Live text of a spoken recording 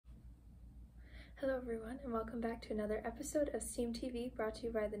Hello everyone, and welcome back to another episode of STEAM TV brought to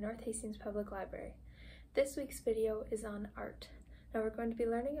you by the North Hastings Public Library. This week's video is on art. Now we're going to be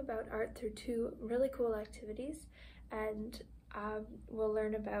learning about art through two really cool activities, and we'll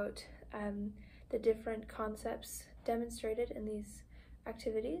learn about the different concepts demonstrated in these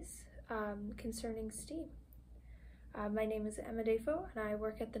activities concerning STEAM. My name is Emma Defo, and I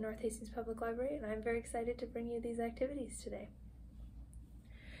work at the North Hastings Public Library, and I'm very excited to bring you these activities today.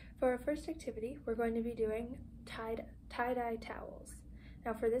 For our first activity, we're going to be doing tie-dye towels.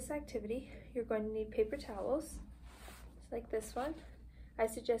 Now for this activity, you're going to need paper towels, just like this one. I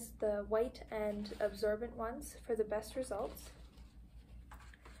suggest the white and absorbent ones for the best results.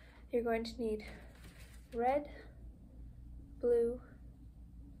 You're going to need red, blue,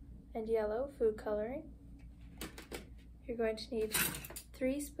 and yellow food coloring. You're going to need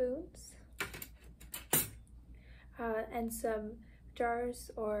 3 spoons and some jars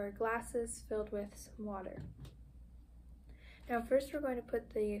or glasses filled with some water. Now first we're going to put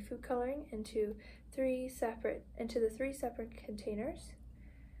the food coloring into the 3 separate containers.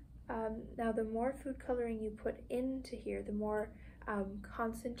 Now the more food coloring you put into here, the more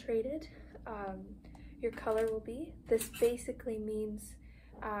concentrated your color will be. This basically means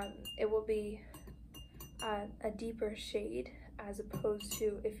it will be a deeper shade as opposed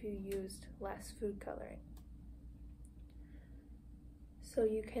to if you used less food coloring. So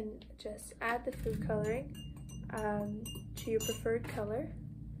you can just add the food coloring to your preferred color.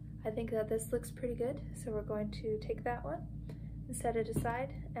 I think that this looks pretty good, so we're going to take that one and set it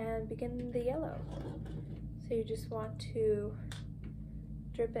aside and begin the yellow. So you just want to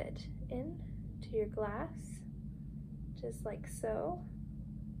drip it in to your glass, just like so,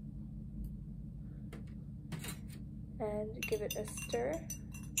 and give it a stir.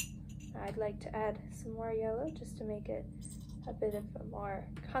 I'd like to add some more yellow just to make it a bit of a more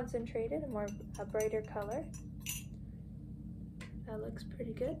concentrated, a brighter color. That looks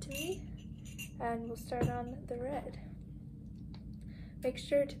pretty good to me. And we'll start on the red. Make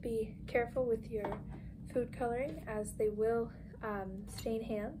sure to be careful with your food coloring as they will stain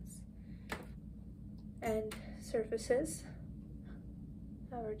hands and surfaces.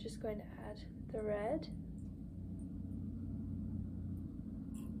 Now we're just going to add the red.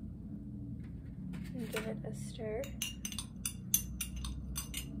 And give it a stir.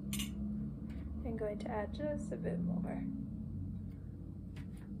 I'm going to add just a bit more.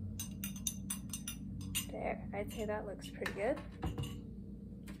 There, I'd say that looks pretty good.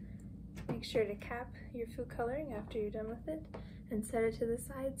 Make sure to cap your food coloring after you're done with it and set it to the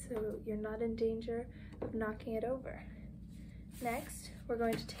side so you're not in danger of knocking it over. Next, we're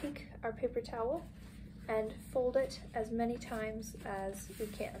going to take our paper towel and fold it as many times as we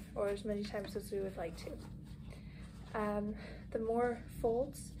can, or as many times as we would like to. The more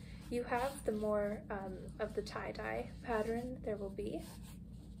folds you have, the more of the tie-dye pattern there will be.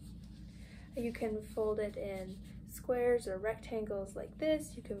 You can fold it in squares or rectangles like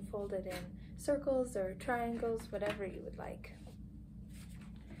this. You can fold it in circles or triangles, whatever you would like.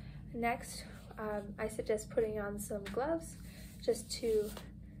 Next, I suggest putting on some gloves just to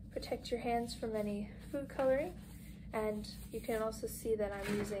protect your hands from any food coloring. And you can also see that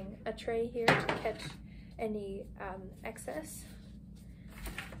I'm using a tray here to catch any excess.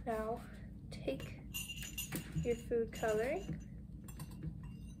 Now take your food coloring,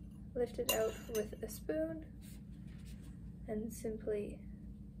 lift it out with a spoon, and simply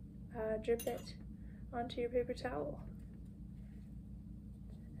drip it onto your paper towel.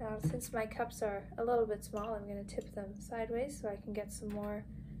 Now since my cups are a little bit small, I'm going to tip them sideways so I can get some more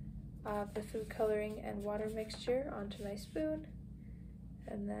of the food coloring and water mixture onto my spoon,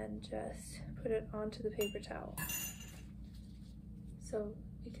 and then just put it onto the paper towel. So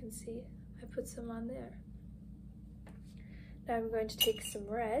you can see I put some on there. Now I'm going to take some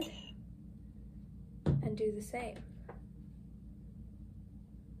red and do the same.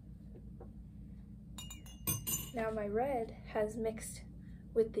 Now my red has mixed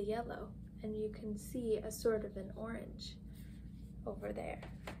with the yellow, and you can see a sort of an orange over there.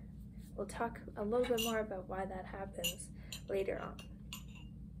 We'll talk a little bit more about why that happens later on.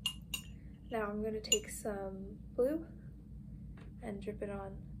 Now I'm going to take some blue and drip it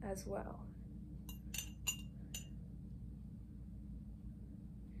on as well.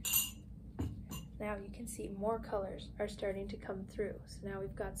 Now you can see more colors are starting to come through. So now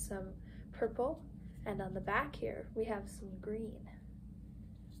we've got some purple, and on the back here we have some green.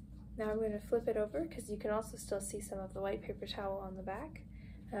 Now I'm going to flip it over because you can also still see some of the white paper towel on the back,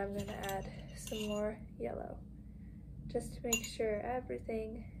 and I'm going to add some more yellow just to make sure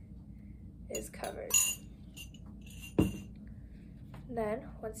everything is covered. And then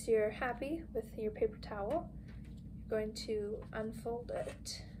once you're happy with your paper towel, you're going to unfold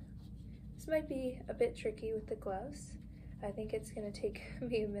it. This might be a bit tricky with the gloves. I think it's going to take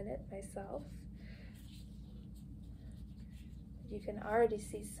me a minute myself. You can already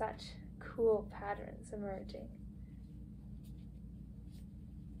see such cool patterns emerging.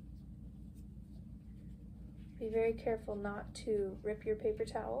 Be very careful not to rip your paper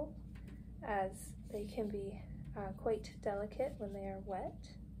towel, as they can be quite delicate when they are wet.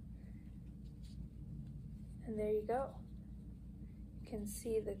 And there you go. You can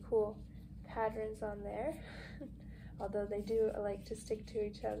see the cool patterns on there, although they do like to stick to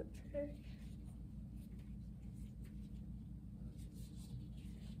each other.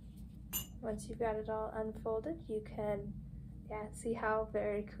 Once you've got it all unfolded, you can see how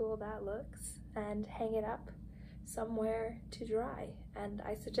very cool that looks, and hang it up somewhere to dry. And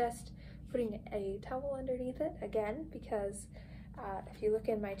I suggest putting a towel underneath it again, because if you look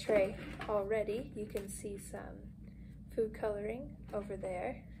in my tray already, you can see some food coloring over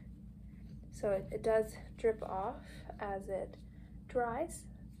there. So it does drip off as it dries.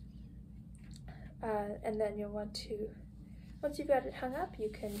 And then you'll want to, once you've got it hung up, you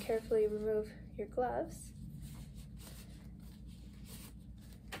can carefully remove your gloves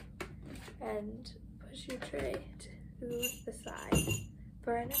and push your tray to the side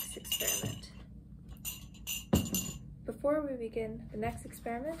for our next experiment. Before we begin the next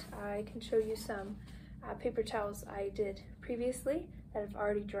experiment, I can show you some paper towels I did previously that have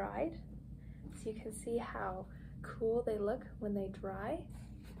already dried. So you can see how cool they look when they dry.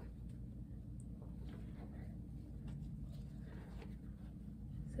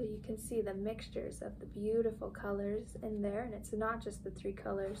 So you can see the mixtures of the beautiful colors in there, and it's not just the 3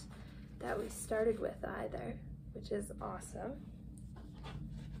 colors that we started with either, which is awesome.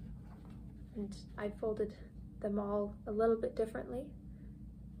 And I folded them all a little bit differently,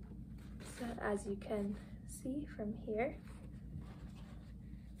 so as you can see from here.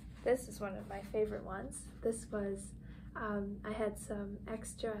 This is one of my favorite ones. This was, I had some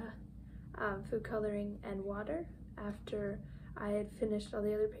extra food coloring and water after I had finished all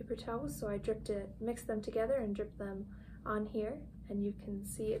the other paper towels, so I mixed them together and dripped them on here, and you can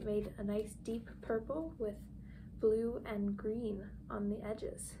see it made a nice deep purple with blue and green on the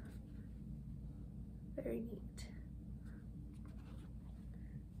edges. Very neat.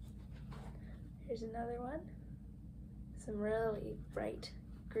 Here's another one. Some really bright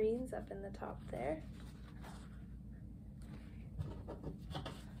greens up in the top there.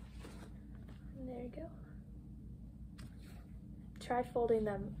 And there you go. Try folding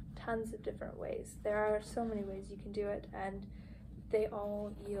them tons of different ways. There are so many ways you can do it, and they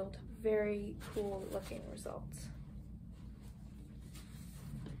all yield very cool looking results.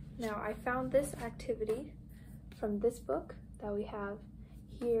 Now, I found this activity from this book that we have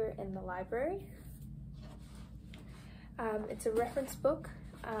here in the library. It's a reference book,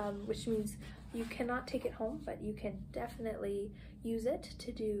 which means you cannot take it home, but you can definitely use it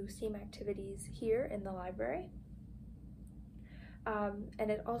to do STEAM activities here in the library.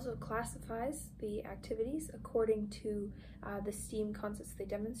 And it also classifies the activities according to the STEAM concepts they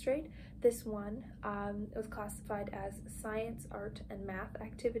demonstrate. This one was classified as science, art, and math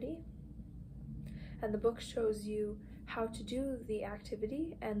activity. And the book shows you how to do the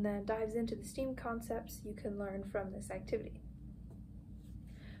activity and then dives into the STEAM concepts you can learn from this activity,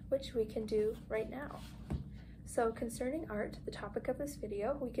 which we can do right now. So concerning art, the topic of this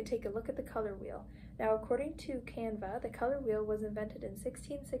video, we can take a look at the color wheel. Now, according to Canva, the color wheel was invented in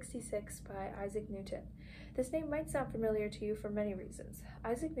 1666 by Isaac Newton. This name might sound familiar to you for many reasons.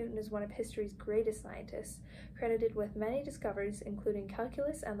 Isaac Newton is one of history's greatest scientists, credited with many discoveries, including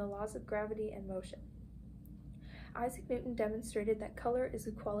calculus and the laws of gravity and motion. Isaac Newton demonstrated that color is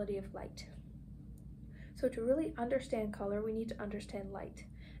the quality of light. So to really understand color, we need to understand light.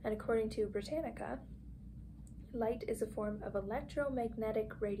 And according to Britannica, light is a form of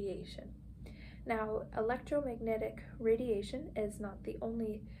electromagnetic radiation. Now, electromagnetic radiation is not the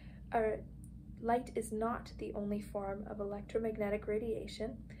only, light is not the only form of electromagnetic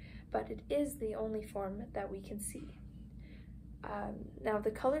radiation, but it is the only form that we can see. Now,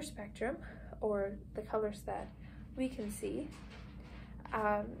 the color spectrum, or the colors that we can see,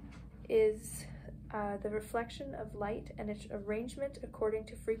 is the reflection of light and its arrangement according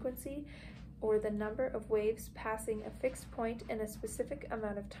to frequency, or the number of waves passing a fixed point in a specific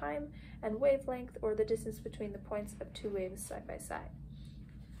amount of time, and wavelength, or the distance between the points of 2 waves side by side.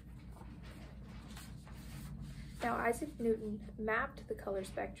 Now, Isaac Newton mapped the color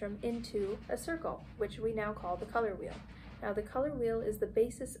spectrum into a circle, which we now call the color wheel. Now, the color wheel is the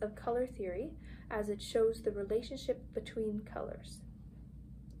basis of color theory, as it shows the relationship between colors.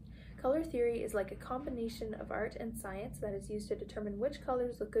 Color theory is like a combination of art and science that is used to determine which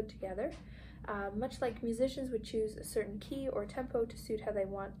colors look good together. Much like musicians would choose a certain key or tempo to suit how they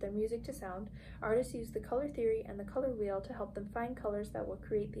want their music to sound, artists use the color theory and the color wheel to help them find colors that will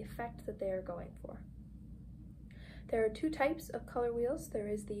create the effect that they are going for. There are two types of color wheels. There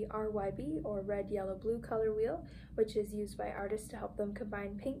is the RYB, or red, yellow, blue color wheel, which is used by artists to help them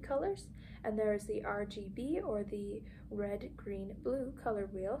combine paint colors. And there is the RGB, or the red, green, blue color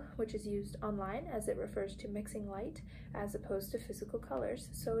wheel, which is used online as it refers to mixing light as opposed to physical colors,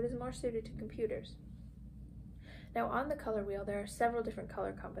 so it is more suited to computers. Now on the color wheel, there are several different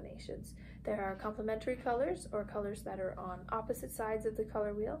color combinations. There are complementary colors, or colors that are on opposite sides of the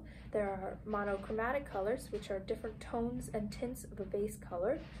color wheel. There are monochromatic colors, which are different tones and tints of a base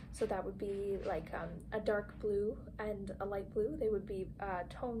color. So that would be like a dark blue and a light blue. They would be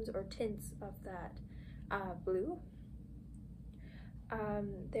tones or tints of that blue.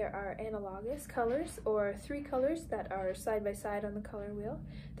 There are analogous colors, or three colors that are side by side on the color wheel.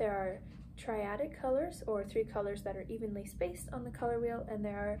 There are triadic colors, or three colors that are evenly spaced on the color wheel, and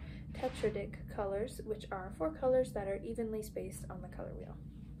there are tetradic colors, which are four colors that are evenly spaced on the color wheel.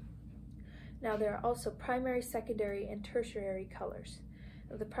 Now there are also primary, secondary, and tertiary colors.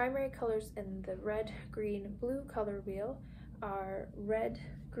 The primary colors in the red, green, blue color wheel are red,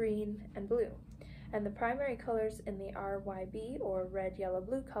 green, and blue. And the primary colors in the RYB, or red, yellow,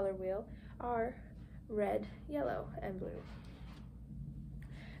 blue color wheel are red, yellow, and blue.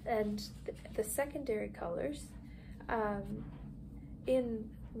 And the secondary colors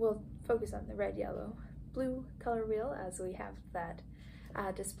we'll focus on the red, yellow, blue color wheel as we have that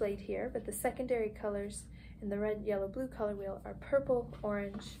displayed here, but the secondary colors in the red, yellow, blue color wheel are purple,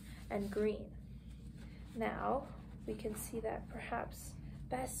 orange, and green. Now we can see that perhaps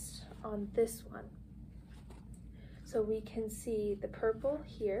best on this one. So we can see the purple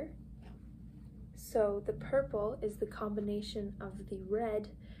here. So the purple is the combination of the red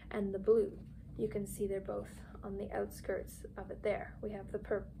and the blue. You can see they're both on the outskirts of it there. We have the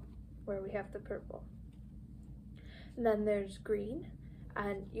purple, where we have the purple. And then there's green,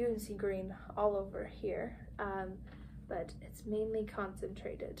 and you can see green all over here, but it's mainly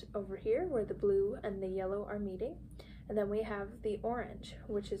concentrated over here where the blue and the yellow are meeting. And then we have the orange,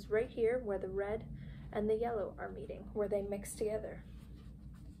 which is right here where the red and the yellow are meeting, where they mix together.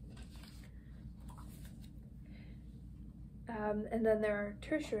 And then there are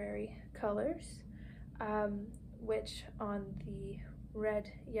tertiary colors, which on the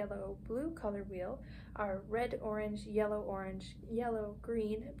red, yellow, blue color wheel are red, orange, yellow,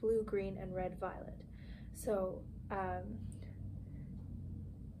 green, blue, green, and red, violet. So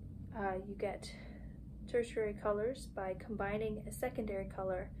you get tertiary colors by combining a secondary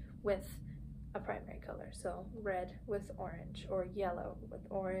color with a primary color. So red with orange, or yellow with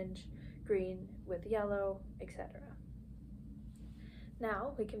orange, green with yellow, etc.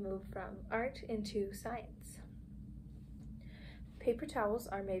 Now we can move from art into science. Paper towels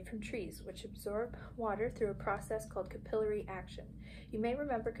are made from trees, which absorb water through a process called capillary action. You may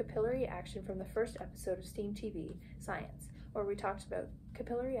remember capillary action from the first episode of STEAM TV Science, where we talked about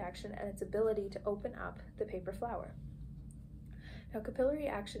capillary action and its ability to open up the paper flower. Now, capillary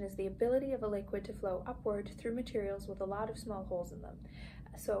action is the ability of a liquid to flow upward through materials with a lot of small holes in them.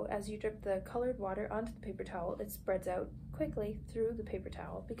 So as you drip the colored water onto the paper towel, it spreads out quickly through the paper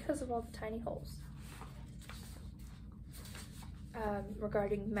towel because of all the tiny holes.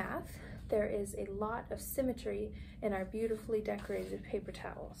 Regarding math, there is a lot of symmetry in our beautifully decorated paper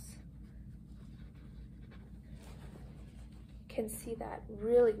towels. You can see that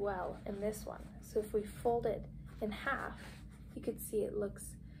really well in this one. So if we fold it in half, you can see it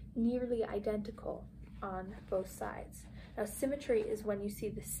looks nearly identical on both sides. Now, symmetry is when you see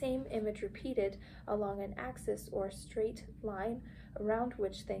the same image repeated along an axis or straight line around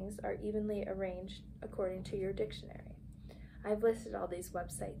which things are evenly arranged according to your dictionary. I've listed all these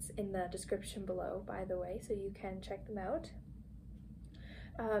websites in the description below, by the way, so you can check them out.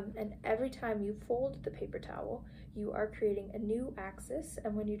 And every time you fold the paper towel, you are creating a new axis,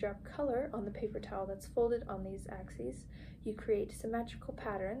 and when you drop color on the paper towel that's folded on these axes, you create symmetrical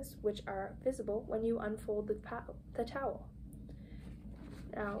patterns which are visible when you unfold the towel.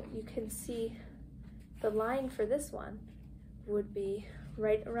 Now you can see the line for this one would be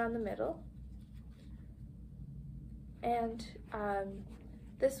right around the middle, and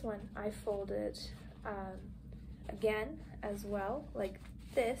this one I folded again as well, like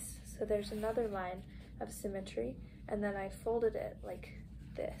this, so there's another line of symmetry, and then I folded it like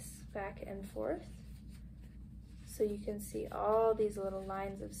this, back and forth. So you can see all these little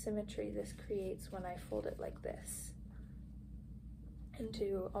lines of symmetry this creates when I fold it like this.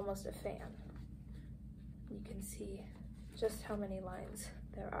 into almost a fan. You can see just how many lines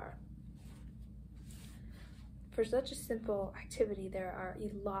there are. For such a simple activity, there are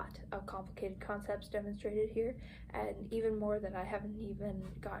a lot of complicated concepts demonstrated here, and even more that I haven't even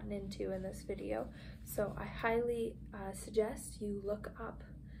gotten into in this video. So I highly suggest you look up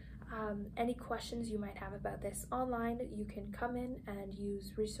any questions you might have about this online. You can come in and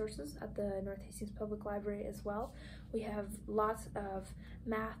use resources at the North Hastings Public Library as well. We have lots of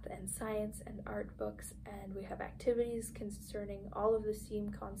math and science and art books, and we have activities concerning all of the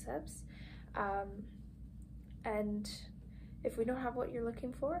STEAM concepts. And if we don't have what you're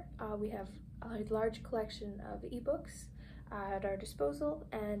looking for, we have a large collection of ebooks at our disposal,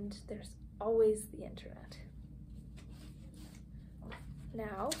 and there's always the internet.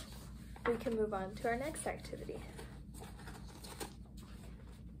 Now, we can move on to our next activity.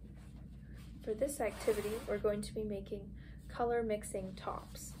 For this activity, we're going to be making color mixing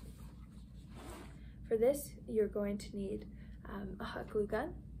tops. For this, you're going to need a hot glue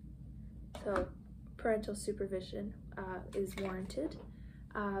gun, so parental supervision is warranted.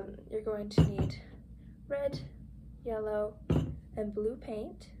 You're going to need red, yellow, and blue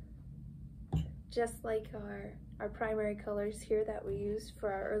paint, just like our primary colors here that we used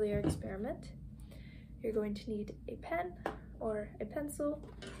for our earlier experiment. You're going to need a pen or a pencil,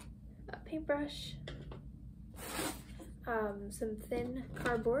 a paintbrush, some thin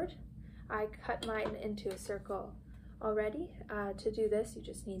cardboard. I cut mine into a circle already. To do this, you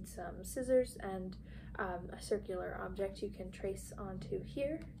just need some scissors and a circular object you can trace onto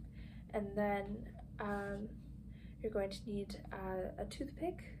here. And then you're going to need a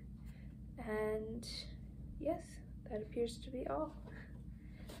toothpick, and yes, that appears to be all.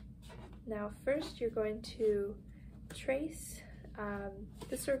 Now first, you're going to trace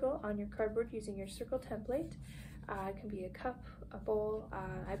the circle on your cardboard using your circle template. It can be a cup, a bowl.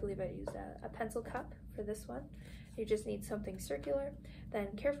 I believe I used a pencil cup for this one. You just need something circular. Then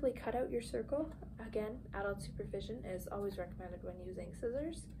carefully cut out your circle. Again, adult supervision is always recommended when using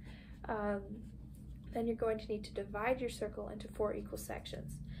scissors. Then you're going to need to divide your circle into 4 equal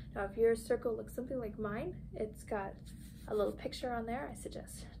sections. Now, if your circle looks something like mine, it's got a little picture on there. I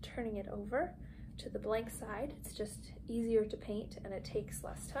suggest turning it over to the blank side. It's just easier to paint and it takes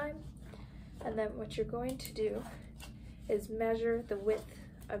less time. And then what you're going to do is measure the width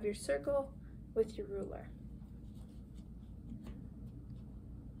of your circle with your ruler.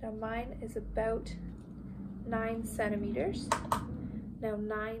 Now mine is about 9 centimeters. Now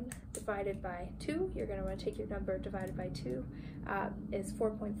 9 divided by 2, you're going to want to take your number divided by 2, is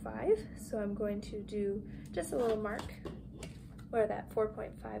 4.5. So I'm going to do just a little mark where that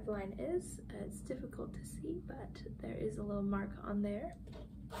 4.5 line is. It's difficult to see, but there is a little mark on there.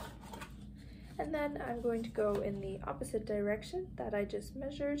 And then I'm going to go in the opposite direction that I just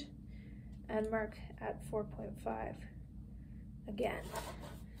measured and mark at 4.5 again.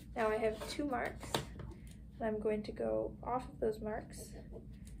 Now I have 2 marks, and I'm going to go off of those marks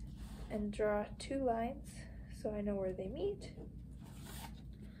and draw 2 lines so I know where they meet.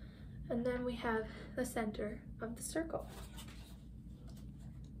 And then we have the center of the circle.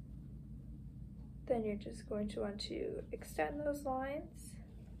 Then you're just going to want to extend those lines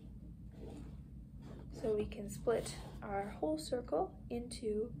so we can split our whole circle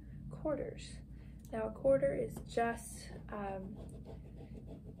into quarters. Now a quarter is just,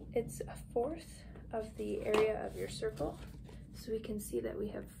 it's a fourth of the area of your circle. So we can see that we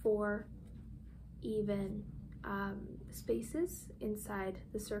have 4 even spaces inside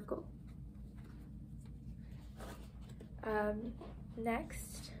the circle.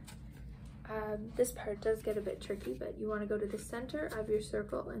 Next, this part does get a bit tricky, but you want to go to the center of your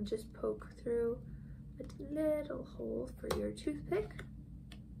circle and just poke through a little hole for your toothpick,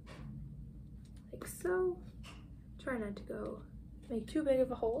 like so. Try not to make too big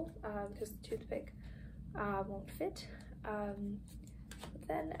of a hole because the toothpick won't fit. But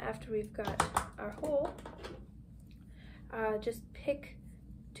then after we've got our hole, just pick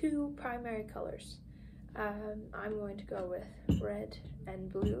 2 primary colors. I'm going to go with red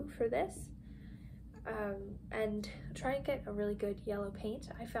and blue for this, and try and get a really good yellow paint.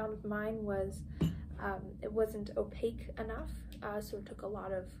 I found mine was, it wasn't opaque enough, so it took a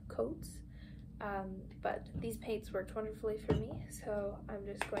lot of coats, but these paints worked wonderfully for me, so I'm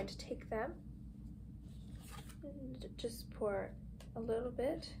just going to take them and just pour a little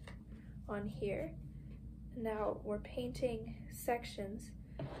bit on here. Now we're painting sections,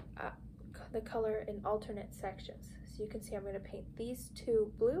 the color in alternate sections. So you can see I'm going to paint these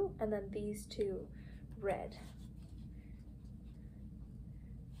 2 blue and then these 2 red.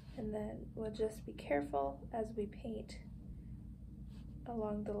 And then we'll just be careful as we paint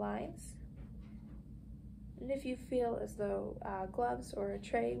along the lines. And if you feel as though gloves or a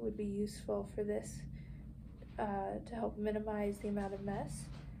tray would be useful for this to help minimize the amount of mess,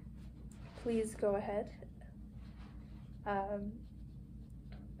 please go ahead.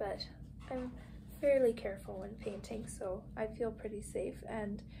 But I'm fairly careful when painting, so I feel pretty safe,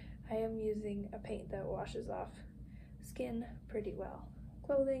 and I am using a paint that washes off skin pretty well.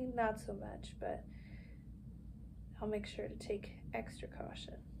 Clothing, not so much, but I'll make sure to take extra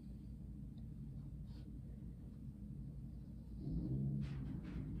caution.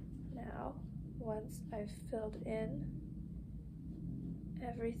 Now, once I've filled in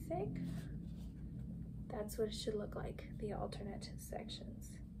everything, that's what it should look like, the alternate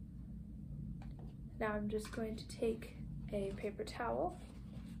sections. Now I'm just going to take a paper towel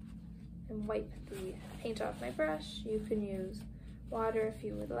and wipe the paint off my brush. You can use water if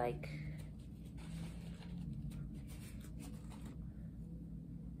you would like.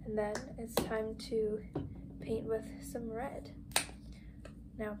 And then it's time to paint with some red.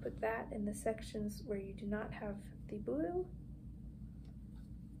 Now put that in the sections where you do not have the blue,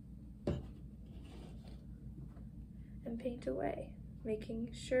 and paint away, making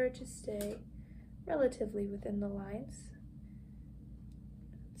sure to stay relatively within the lines.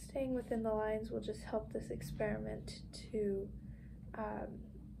 Staying within the lines will just help this experiment to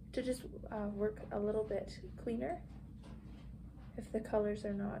just work a little bit cleaner if the colors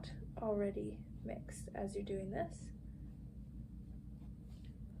are not already mixed as you're doing this.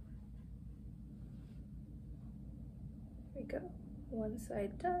 There we go, one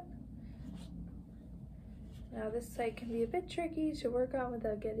side done. Now this side can be a bit tricky to work on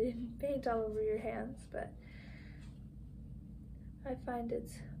without getting paint all over your hands, but I find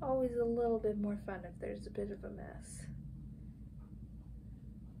it's always a little bit more fun if there's a bit of a mess.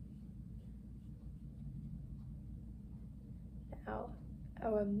 Now,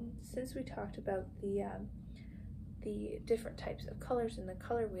 since we talked about the different types of colors in the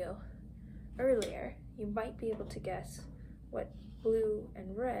color wheel earlier, you might be able to guess what blue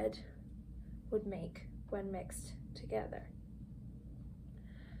and red would make when mixed together.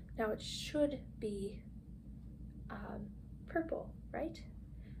 Now it should be purple, right?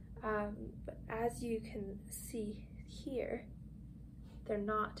 But as you can see here, they're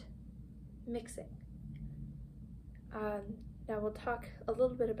not mixing. Now we'll talk a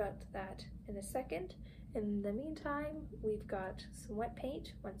little bit about that in a second. In the meantime, we've got some wet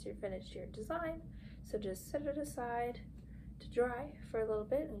paint once you're finished your design, so just set it aside to dry for a little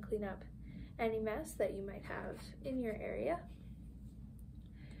bit and clean up any mess that you might have in your area.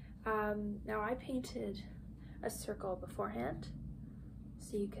 Now I painted a circle beforehand,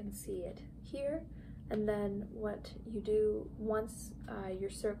 so you can see it here, and then what you do once your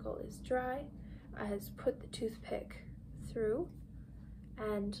circle is dry is put the toothpick through,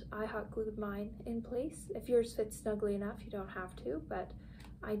 and I hot glued mine in place. If yours fits snugly enough, you don't have to, but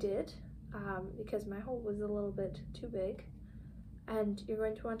I did because my hole was a little bit too big. And you're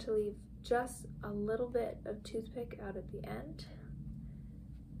going to want to leave just a little bit of toothpick out at the end.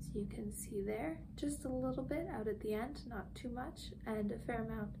 So you can see there, just a little bit out at the end, not too much, and a fair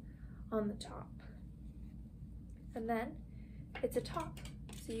amount on the top. And then it's a top,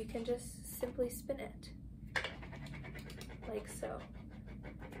 so you can just simply spin it, like so.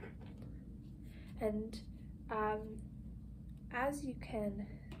 And as you can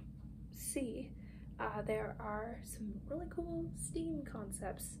see, there are some really cool steam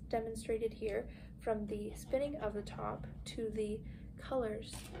concepts demonstrated here, from the spinning of the top to the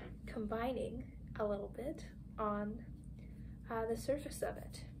colors combining a little bit on the surface of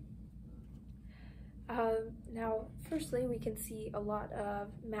it. Now, firstly, we can see a lot of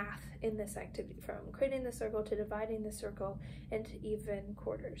math in this activity, from creating the circle to dividing the circle into even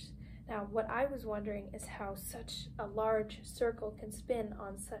quarters. Now, what I was wondering is how such a large circle can spin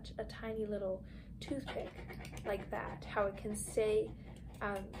on such a tiny little toothpick like that, how it can stay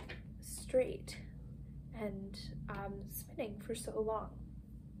straight and spinning for so long.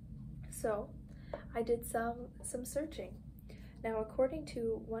 So I did some searching. Now, according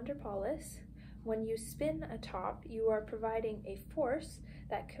to Wonderpolis, when you spin a top, you are providing a force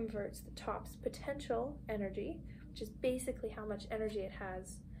that converts the top's potential energy, which is basically how much energy it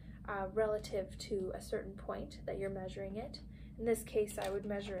has relative to a certain point that you're measuring it. In this case, I would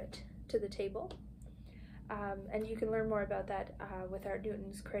measure it to the table. And you can learn more about that with our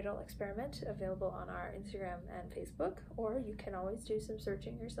Newton's Cradle experiment, available on our Instagram and Facebook, or you can always do some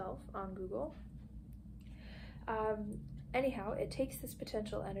searching yourself on Google. Anyhow, it takes this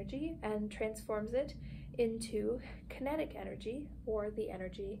potential energy and transforms it into kinetic energy, or the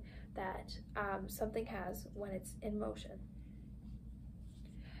energy that something has when it's in motion.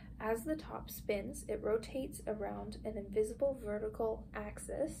 As the top spins, it rotates around an invisible vertical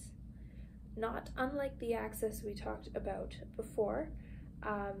axis, not unlike the axis we talked about before.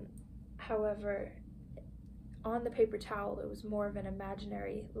 However, on the paper towel, it was more of an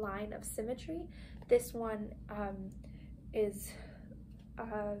imaginary line of symmetry. This one it's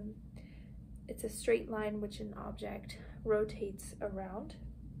a straight line which an object rotates around.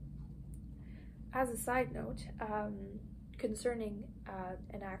 As a side note, concerning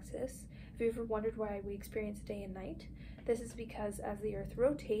an axis, have you ever wondered why we experience day and night? This is because as the Earth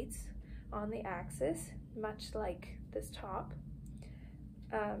rotates on the axis, much like this top,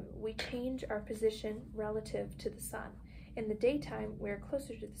 we change our position relative to the sun. In the daytime, we are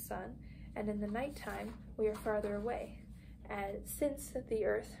closer to the sun, and in the nighttime, we are farther away, and since the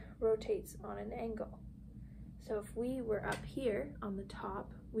Earth rotates on an angle. So if we were up here on the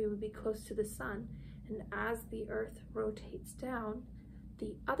top, we would be close to the sun, and as the Earth rotates down,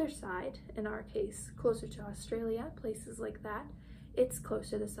 the other side, in our case, closer to Australia, places like that, it's close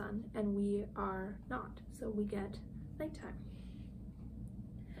to the sun, and we are not, so we get nighttime.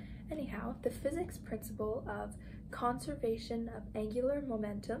 Anyhow, the physics principle of conservation of angular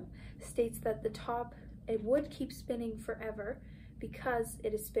momentum states that the top, it would keep spinning forever because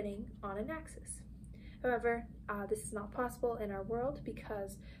it is spinning on an axis. However, this is not possible in our world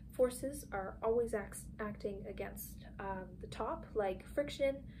because forces are always acting against the top, like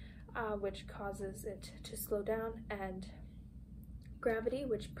friction, which causes it to slow down, and gravity,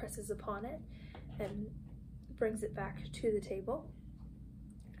 which presses upon it and brings it back to the table,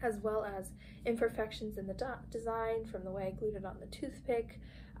 as well as imperfections in the design, from the way I glued it on the toothpick,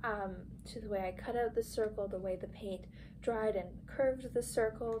 to the way I cut out the circle, the way the paint dried and curved the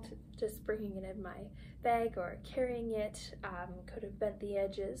circle, to just bringing it in my bag or carrying it, could have bent the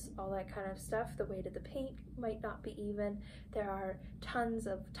edges, all that kind of stuff. The weight of the paint might not be even. There are tons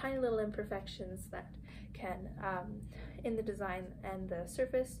of tiny little imperfections that can, in the design and the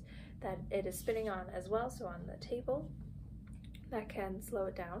surface that it is spinning on as well, so on the table, that can slow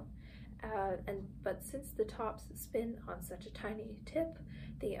it down. But since the tops spin on such a tiny tip,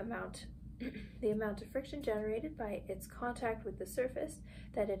 the amount of friction generated by its contact with the surface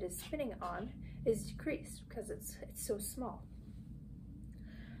that it is spinning on is decreased because it's so small.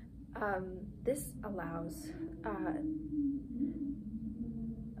 This allows,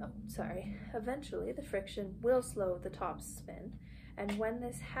 eventually the friction will slow the top's spin, and when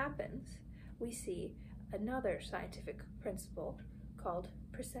this happens, we see another scientific principle called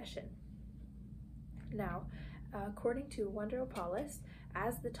precession. Now, according to Wonderopolis,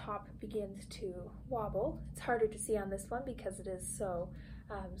 as the top begins to wobble, it's harder to see on this one because it is so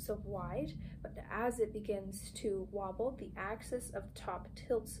wide, but as it begins to wobble, the axis of the top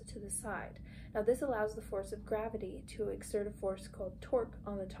tilts to the side. Now this allows the force of gravity to exert a force called torque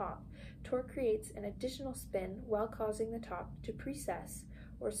on the top. Torque creates an additional spin while causing the top to precess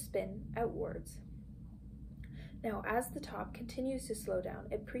or spin outwards. Now, as the top continues to slow down,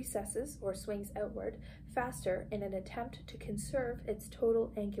 it precesses or swings outward faster in an attempt to conserve its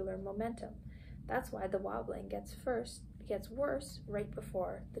total angular momentum. That's why the wobbling gets worse right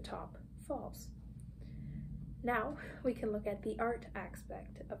before the top falls. Now, we can look at the art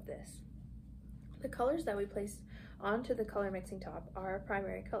aspect of this. The colors that we place onto the color mixing top are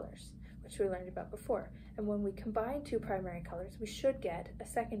primary colors, which we learned about before. And when we combine two primary colors, we should get a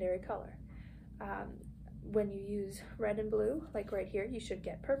secondary color. When you use red and blue, like right here, you should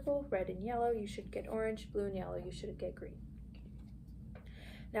get purple. Red and yellow, you should get orange. Blue and yellow, you should get green.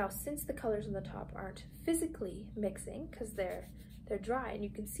 Now, since the colors on the top aren't physically mixing because they're dry, and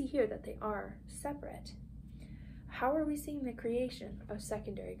you can see here that they are separate, how are we seeing the creation of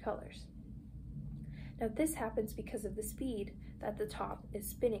secondary colors? Now, this happens because of the speed that the top is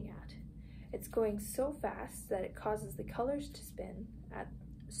spinning at. It's going so fast that it causes the colors to spin at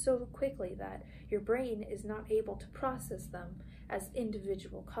so quickly that your brain is not able to process them as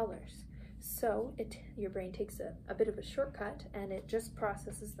individual colors. So your brain takes a bit of a shortcut and it just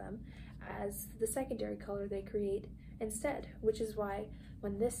processes them as the secondary color they create instead, which is why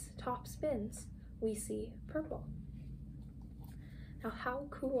when this top spins, we see purple. Now, how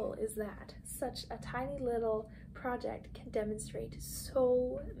cool is that? Such a tiny little project can demonstrate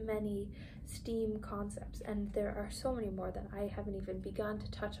so many STEAM concepts, and there are so many more that I haven't even begun to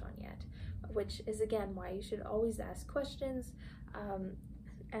touch on yet, which is again why you should always ask questions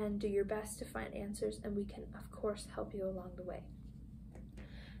and do your best to find answers, and we can of course help you along the way.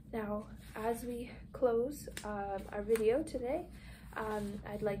 Now, as we close our video today,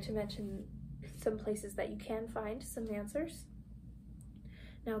 I'd like to mention some places that you can find some answers.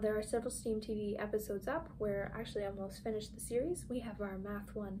 Now there are several STEAM TV episodes up. We're actually almost finished the series. We have our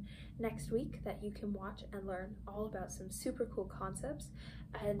math one next week that you can watch and learn all about some super cool concepts.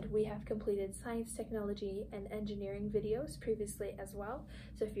 And we have completed science, technology, and engineering videos previously as well.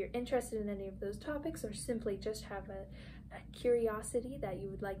 So if you're interested in any of those topics or simply just have a curiosity that you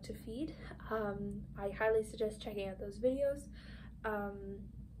would like to feed, I highly suggest checking out those videos.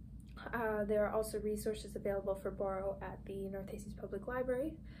 There are also resources available for borrow at the North Hastings Public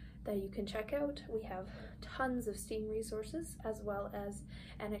Library that you can check out. We have tons of STEAM resources as well as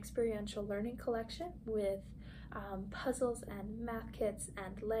an experiential learning collection with puzzles and math kits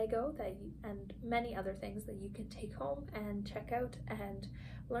and Lego and many other things that you can take home and check out and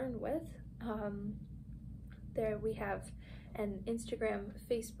learn with. There we have an Instagram,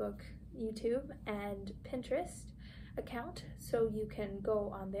 Facebook, YouTube, and Pinterest account, so you can go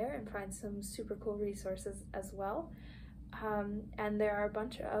on there and find some super cool resources as well. And there are a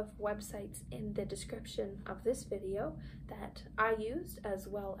bunch of websites in the description of this video that I used, as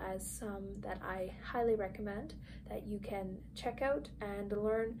well as some that I highly recommend that you can check out and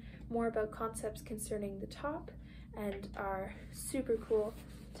learn more about concepts concerning the top and our super cool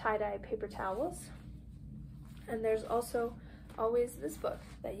tie-dye paper towels. And there's also always this book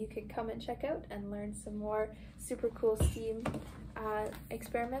that you can come and check out and learn some more super cool STEAM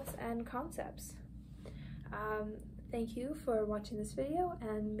experiments and concepts. Thank you for watching this video,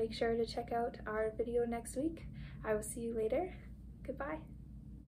 and make sure to check out our video next week. I will see you later. Goodbye.